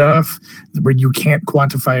narrative stuff where you can't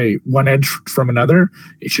quantify one edge from another,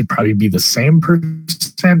 it should probably be the same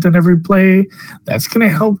percent in every play. That's going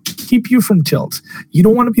to help keep you from tilt. You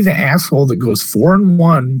don't want to be the asshole that goes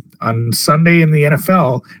 4-1 on Sunday in the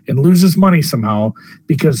NFL and loses money somehow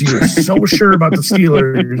because you're so sure about the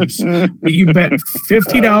Steelers, but you bet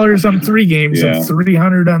 $50 on 3 games and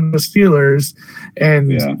 $300 on the Steelers,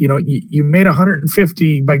 and you made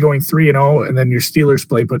 $150 by going 3-0, and then your Steelers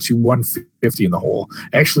play puts you $150 in the hole.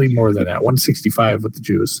 Actually, more than that, $165 with the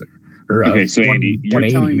Jews. Okay, so Andy,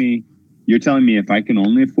 you're telling me if I can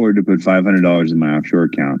only afford to put $500 in my offshore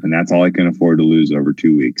account, and that's all I can afford to lose over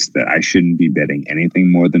 2 weeks, that I shouldn't be betting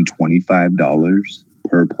anything more than $25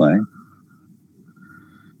 per play?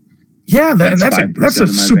 Yeah, that's a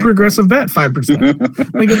super aggressive bet,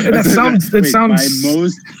 5%. Like that sounds. My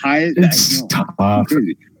most high. It's tough.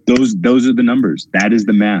 Those are the numbers. That is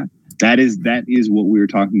the math. That is what we were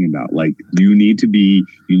talking about. Like you need to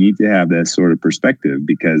have that sort of perspective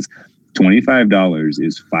because $25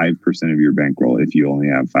 is 5% of your bankroll if you only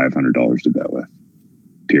have $500 to bet with.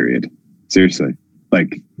 Period. Seriously.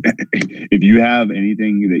 Like if you have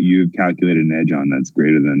anything that you've calculated an edge on that's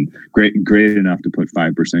great enough to put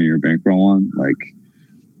 5% of your bankroll on, like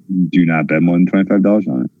do not bet more than $25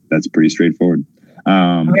 on it. That's pretty straightforward.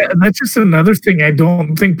 That's just another thing I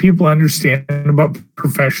don't think people understand about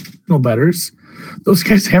professional bettors. Those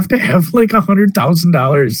guys have to have like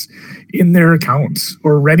 $100,000 in their accounts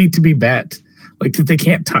or ready to be bet, like that they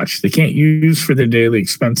can't touch, they can't use for their daily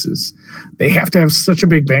expenses. They have to have such a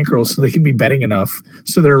big bankroll so they can be betting enough,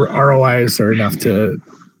 so their ROIs are enough to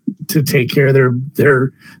take care of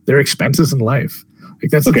their expenses in life. Like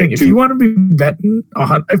that's the thing. If you want to be betting,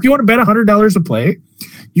 if you want to bet $100 a play,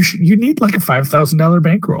 you need like a $5,000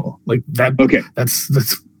 bankroll. Like that. Okay,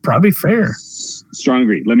 that's probably fair. Strong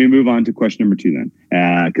agree. Let me move on to question number 2 then,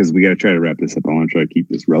 because we got to try to wrap this up. I want to try to keep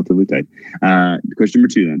this relatively tight. Question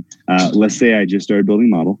number 2 then. Let's say I just started building a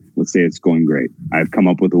model. Let's say it's going great. I've come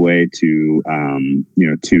up with a way to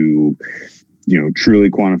truly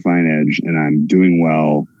quantify an edge, and I'm doing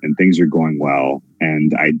well, and things are going well.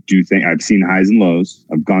 And I do think I've seen highs and lows.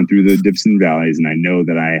 I've gone through the dips and valleys, and I know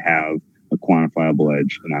that I have a quantifiable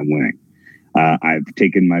edge, and I'm winning. I've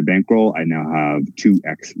taken my bankroll. I now have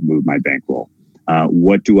 2x move my bankroll.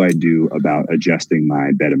 What do I do about adjusting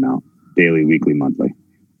my bet amount daily, weekly, monthly?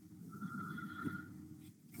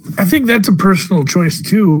 I think that's a personal choice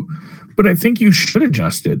too, but I think you should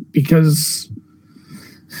adjust it because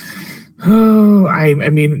I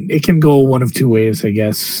mean, it can go one of two ways, I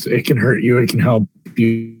guess. It can hurt you, it can help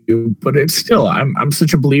you, but it's still, I'm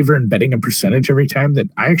such a believer in betting a percentage every time that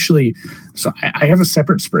I have a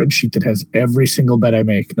separate spreadsheet that has every single bet I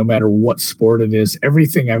make, no matter what sport it is,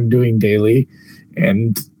 everything I'm doing daily.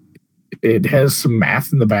 And it has some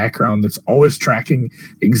math in the background that's always tracking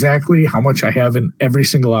exactly how much I have in every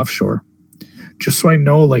single offshore, just so I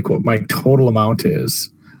know like what my total amount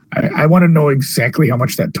is. I want to know exactly how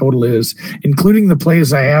much that total is, including the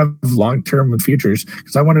plays I have long-term and futures,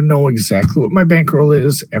 because I want to know exactly what my bankroll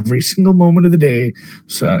is every single moment of the day.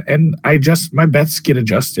 So, and my bets get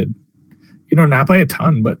adjusted, not by a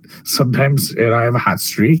ton, but sometimes I have a hot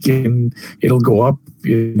streak and it'll go up,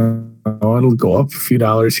 it'll go up a few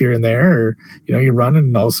dollars here and there, or, you run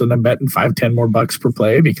and all of a sudden I'm betting $5-10 more bucks per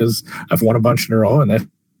play because I've won a bunch in a row. And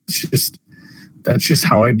that's just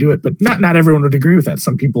how I do it. But not everyone would agree with that.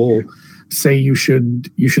 Some people say you should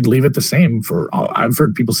leave it the same I've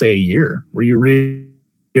heard people say a year where you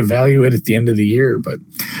reevaluate at the end of the year, but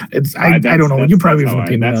I don't know. You probably have an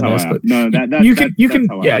opinion on this, but you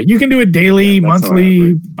can do it daily,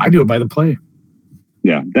 monthly. I do it by the play.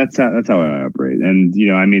 Yeah, that's how I operate. And,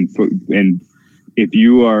 and if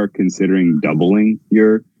you are considering doubling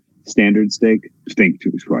your standard stake, think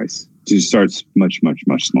twice. Just starts much, much,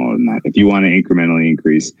 much smaller than that. If you want to incrementally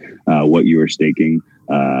increase what you are staking,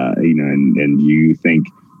 and you think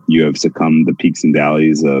you have succumbed the peaks and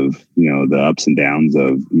valleys of, the ups and downs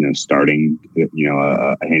of, starting,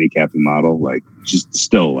 a handicapping model, like just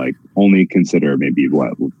still like only consider maybe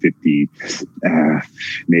 50,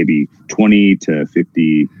 maybe 20 to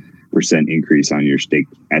 50% increase on your stake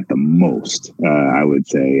at the most, I would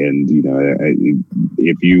say. And,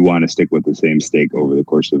 if you want to stick with the same stake over the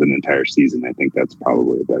course of an entire season, I think that's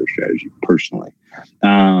probably a better strategy personally.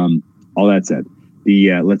 All that said,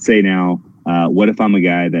 let's say now, what if I'm a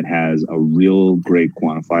guy that has a real great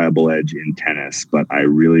quantifiable edge in tennis, but I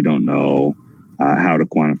really don't know how to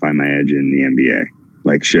quantify my edge in the NBA?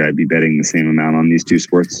 Like, should I be betting the same amount on these two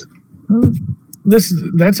sports? That's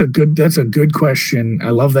a good question. I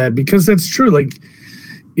love that because that's true. Like,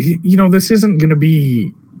 this isn't going to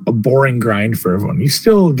be a boring grind for everyone. You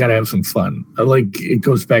still got to have some fun. Like, it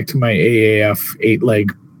goes back to my AAF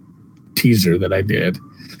 8-leg teaser that I did.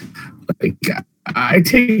 Like, I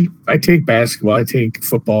take basketball, I take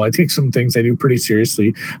football, I take some things I do pretty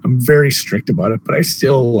seriously. I'm very strict about it, but I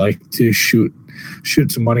still like to shoot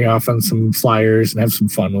some money off on some flyers and have some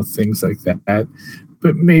fun with things like that.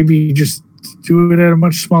 But maybe just do it at a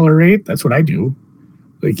much smaller rate. That's what I do.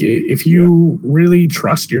 Like, if you really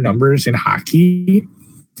trust your numbers in hockey,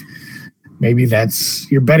 maybe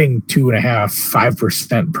you're betting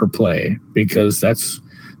 2.5-5% per play, because that's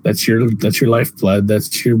your lifeblood.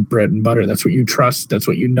 That's your bread and butter. That's what you trust. That's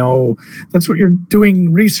what you know. That's what you're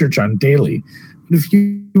doing research on daily. But if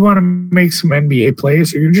you want to make some NBA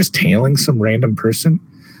plays, or you're just tailing some random person,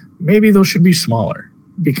 maybe those should be smaller,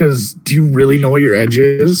 because do you really know what your edge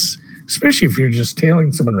is? Especially if you're just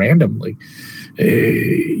tailing someone randomly.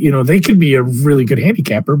 They could be a really good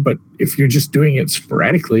handicapper, but if you're just doing it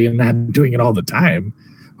sporadically and not doing it all the time,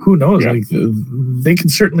 who knows? Yeah. Like, they can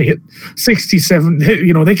certainly hit 67.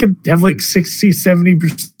 They could have like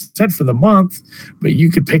 60-70% for the month, but you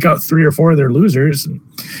could pick out 3 or 4 of their losers, and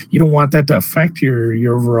you don't want that to affect your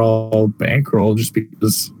overall bankroll just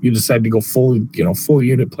because you decide to go full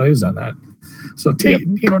unit plays on that. So take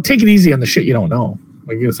it easy on the shit you don't know.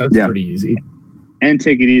 I guess that's pretty easy. and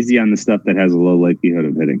take it easy on the stuff that has a low likelihood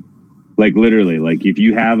of hitting. Like literally, like if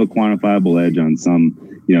you have a quantifiable edge on some,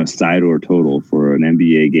 side or total for an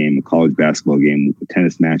NBA game, a college basketball game, a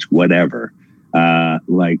tennis match, whatever,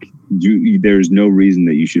 there's no reason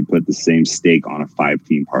that you should put the same stake on a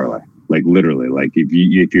 5-team parlay. Like literally, like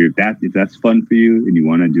if that's fun for you and you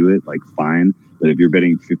want to do it, like fine. But if you're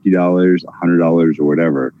betting $50, $100 or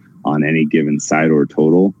whatever on any given side or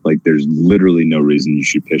total, like there's literally no reason you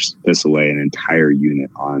should piss away an entire unit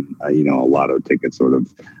on a lotto ticket sort of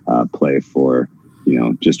play for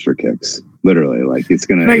just for kicks. Literally, like it's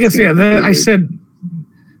gonna. And I guess I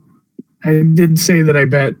did say that I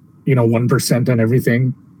bet 1% on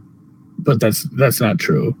everything, but that's not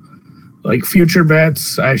true. Like future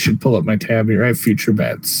bets, I should pull up my tab here. I have future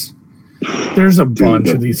bets. There's a bunch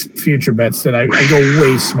of these future bets that I go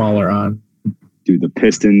way smaller on. Dude, the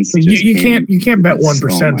Pistons. You can't bet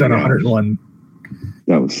 1% on 101.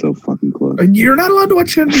 That was so fucking close. You're not allowed to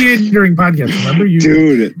watch NBA during podcasts. Remember,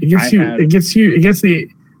 dude. It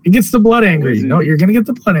gets the blood angry. No, you're gonna get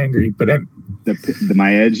the blood angry. But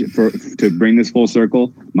my edge to bring this full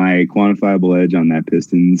circle, my quantifiable edge on that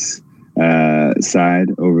Pistons side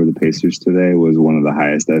over the Pacers today was one of the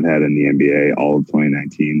highest I've had in the NBA all of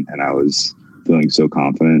 2019, and I was feeling so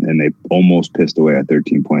confident. And they almost pissed away a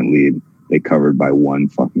 13-point lead. They covered by 1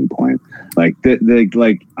 fucking point. Like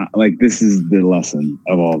this is the lesson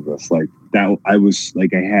of all of this. Like that, I was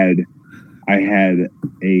like, I had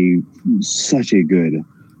such a good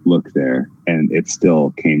look there, and it still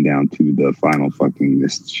came down to the final fucking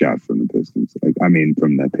missed shot from the Pistons.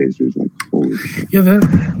 From the Pacers. Like, holy shit. Yeah,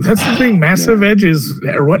 that's the thing. Massive edges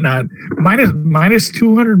or whatnot. Minus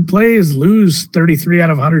 200 plays lose 33 out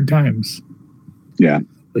of 100 times. Yeah.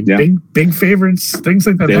 Big favorites, things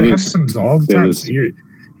like that. That happens all the time.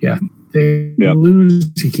 They lose.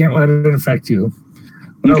 You can't let it affect you.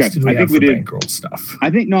 What else did we have for bankroll stuff?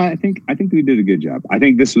 I think we did a good job. I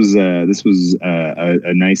think this was a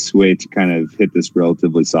nice way to kind of hit this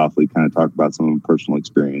relatively softly, kind of talk about some of personal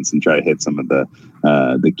experience and try to hit some of the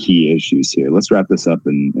key issues here. Let's wrap this up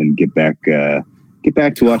and get back to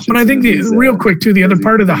watching. But I think real quick too, the other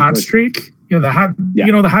part of the hot streak, the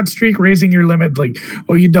hot streak, raising your limit, like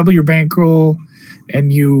you double your bankroll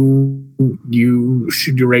and you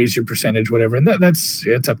should raise your percentage, whatever. And it's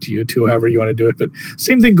up to you too, however you want to do it. But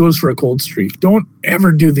same thing goes for a cold streak. Don't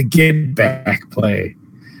ever do the get back play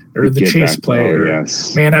or the chase play.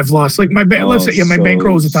 Yes. Man, I've lost like my let's say my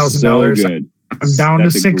bankroll was $1,000. I'm down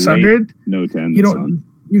to 600. No 10.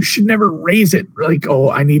 You should never raise it. Like,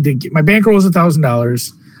 I need to get my bankroll was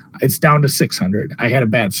 $1,000. It's down to 600. I had a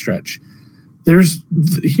bad stretch.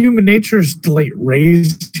 Human nature is to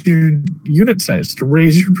raise your unit size, to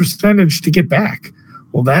raise your percentage to get back.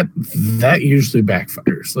 Well, that usually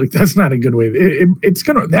backfires. Like, that's not a good way.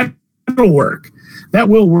 That'll work. That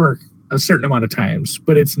will work a certain amount of times,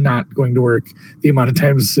 but it's not going to work the amount of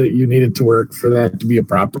times that you need it to work for that to be a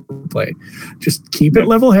proper play. Just keep it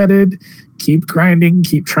level-headed, keep grinding,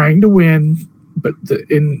 keep trying to win. But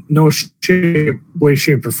in no way,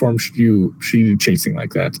 shape, or form should you be chasing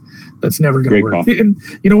like that. That's never going to work. Call. And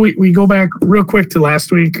we go back real quick to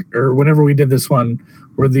last week or whenever we did this one,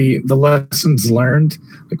 where the lessons learned.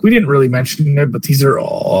 Like, we didn't really mention it, but these are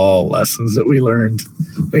all lessons that we learned.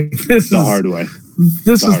 Like, this is the hard way.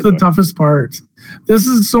 This is the toughest part. This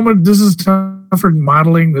is tougher than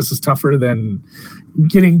modeling. This is tougher than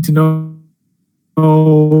getting to know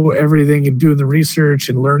everything and doing the research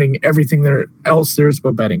and learning everything else there is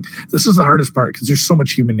about betting. This is the hardest part because there's so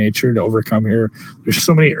much human nature to overcome here. There's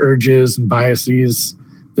so many urges and biases.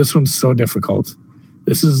 This one's so difficult.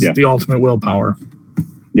 This is the ultimate willpower.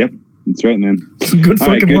 Yep, that's right, man. Good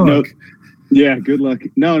fucking luck. Note. Yeah, good luck.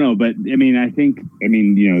 No, but I think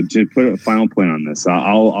to put a final point on this,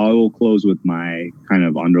 I will close with my kind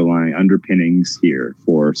of underlying underpinnings here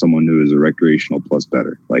for someone who is a recreational plus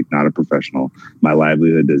bettor, like not a professional. My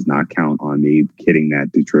livelihood does not count on me hitting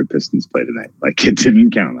that Detroit Pistons play tonight. Like, it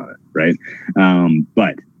didn't count on it, right?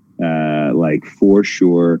 But for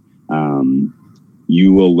sure,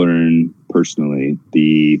 you will learn personally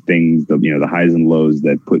the things, the highs and lows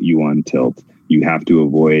that put you on tilt. You have to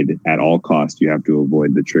avoid at all costs. You have to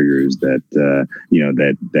avoid the triggers that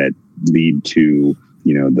that lead to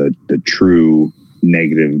the true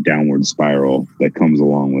negative downward spiral that comes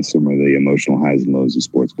along with some of the emotional highs and lows of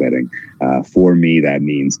sports betting. For me, that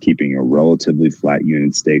means keeping a relatively flat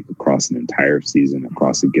unit stake across an entire season,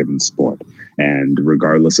 across a given sport. And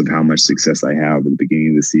regardless of how much success I have at the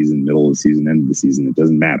beginning of the season, middle of the season, end of the season, it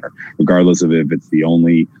doesn't matter. Regardless of if it's the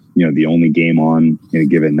only the only game on in a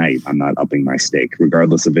given night, I'm not upping my stake,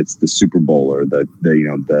 regardless if it's the Super Bowl or the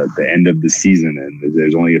end of the season and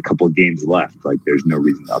there's only a couple of games left. Like, there's no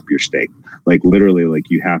reason to up your stake. Like, literally, like,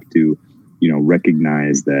 you have to,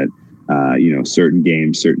 recognize that, certain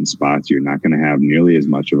games, certain spots, you're not going to have nearly as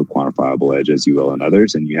much of a quantifiable edge as you will in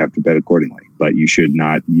others, and you have to bet accordingly. But you should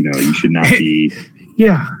not, be.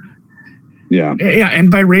 Yeah. Yeah. Yeah.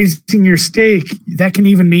 And by raising your stake, that can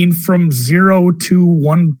even mean from 0 to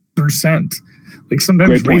 1%. Like,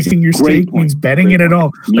 sometimes raising your stake means betting it at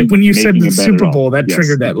all. Like when you said the Super Bowl, that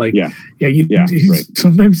triggered that. Like,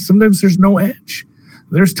 sometimes there's no edge.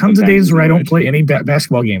 There's tons of days where I don't play any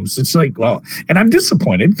basketball games. It's like, well, and I'm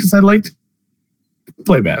disappointed because I like to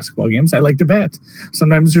play basketball games. I like to bet.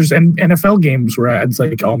 Sometimes there's NFL games where it's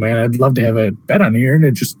like, oh man, I'd love to have a bet on here, and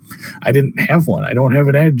I didn't have one. I don't have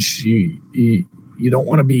an edge. You don't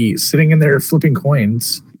want to be sitting in there flipping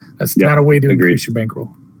coins. That's not a way to increase your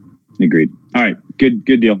bankroll. Agreed. All right, good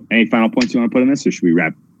deal. Any final points you want to put in this, or should we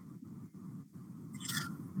wrap?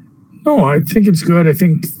 No, I think it's good. I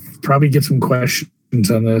think probably get some questions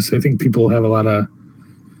on this. I think people have a lot of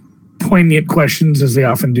poignant questions, as they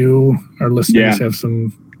often do. Our listeners have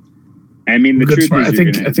some. I mean, the truth is, I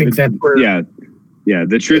think that we're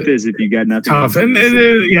the truth is, if you got nothing tough, and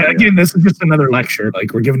again, this is just another lecture.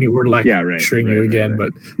 Like, we're lecturing you again,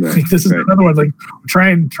 but I think this is another one. Like,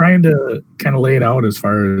 trying to kind of lay it out as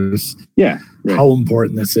far as how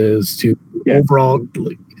important this is to overall,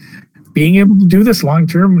 like, being able to do this long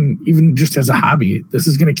term, and even just as a hobby. This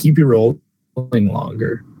is going to keep you rolling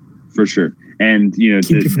longer, for sure. And keep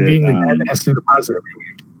you from being the negative depositor.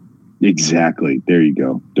 Exactly. There you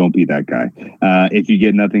go. Don't be that guy. If you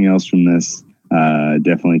get nothing else from this,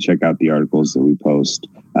 definitely check out the articles that we post.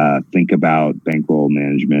 Think about bankroll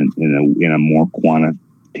management in a more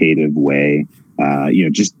quantitative way.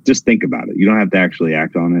 Just think about it. You don't have to actually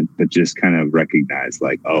act on it, but just kind of recognize,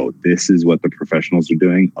 like, oh, this is what the professionals are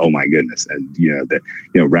doing. Oh my goodness. And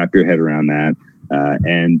wrap your head around that.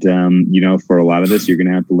 For a lot of this, you're going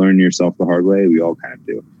to have to learn yourself the hard way. We all kind of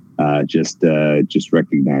do. Just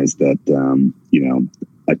recognize that,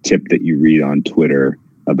 a tip that you read on Twitter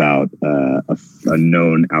about a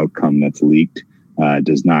known outcome that's leaked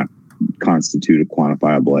does not constitute a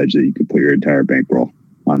quantifiable edge that you could put your entire bankroll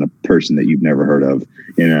on a person that you've never heard of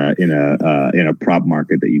in a prop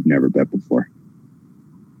market that you've never bet before.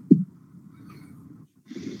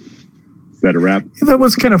 Is that a wrap? Yeah, that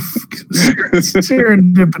was kind of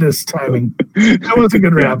serendipitous timing. That was a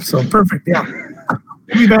good wrap. So perfect. Yeah.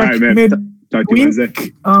 We'll be back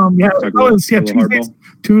mid-week.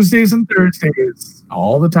 Tuesdays and Thursdays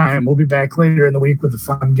all the time. We'll be back later in the week with a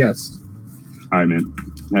fun guest. All right, man.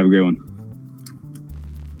 Have a great one.